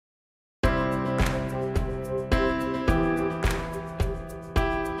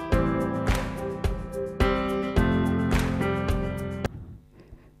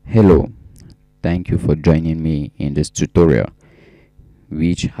Hello, thank you for joining me in this tutorial,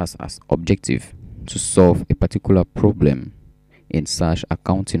 which has as objective to solve a particular problem in Search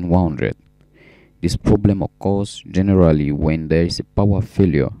Accounting 100. This problem occurs generally when there is a power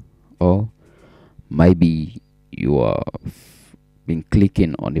failure, or maybe you have been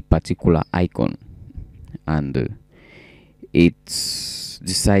clicking on a particular icon and it's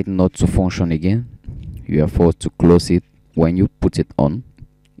decide not to function again. You are forced to close it. When you put it on,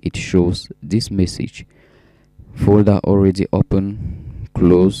 it shows this message: folder already open,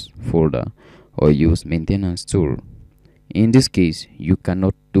 close folder, or use maintenance tool. In this case, you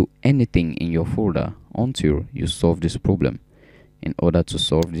cannot do anything in your folder until you solve this problem. In order to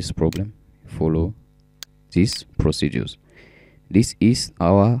solve this problem, follow these procedures. This is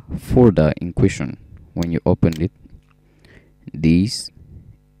our folder in question. When you open it, this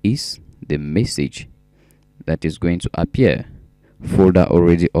is the message that is going to appear: folder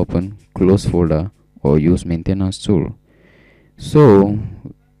already open, close folder, or use maintenance tool. So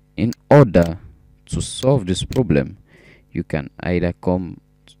in order to solve this problem, you can either come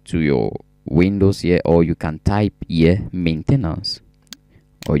to your Windows here, or you can type here maintenance,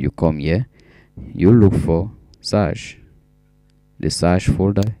 or you come here, you look for search, the search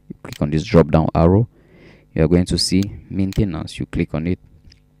folder, you click on this drop down arrow, you are going to see maintenance. You click on it,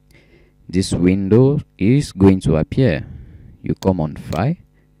 this window is going to appear. You come on file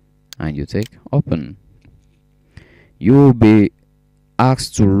and you take open. You will be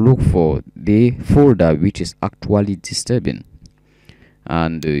asked to look for the folder which is actually disturbing,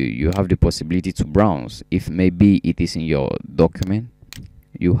 and you have the possibility to browse. If maybe it is in your document,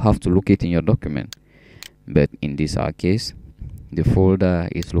 you have to locate in your document, but in this our case, the folder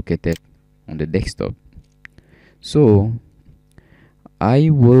is located on the desktop. So I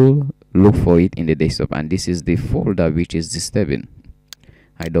will look for it in the desktop, and this is the folder which is disturbing.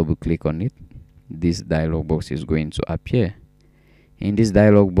 I double click on it. This dialog box is going to appear. In this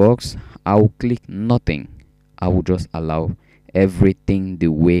dialog box, I will click nothing. I will just allow everything the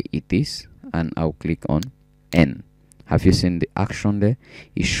way it is, and I'll click on N. Have you seen the action there?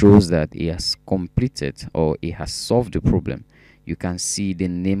 It shows that it has completed, or it has solved the problem. You can see the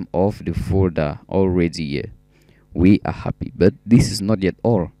name of the folder already here. We are happy, but this is not yet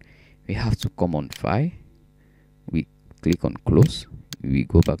all. We have to come on file, we click on close, we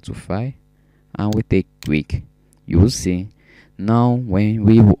go back to file, and we take quick. You will see now when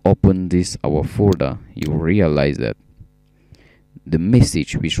we will open this our folder, you will realize that the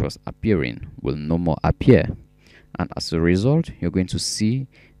message which was appearing will no more appear, and as a result, you're going to see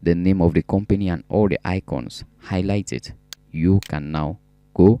the name of the company and all the icons highlighted. You can now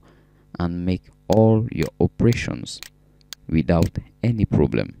go and make all your operations without any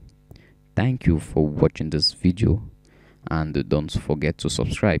problem. Thank you for watching this video, and don't forget to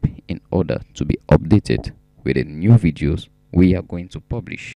subscribe in order to be updated with the new videos we are going to publish.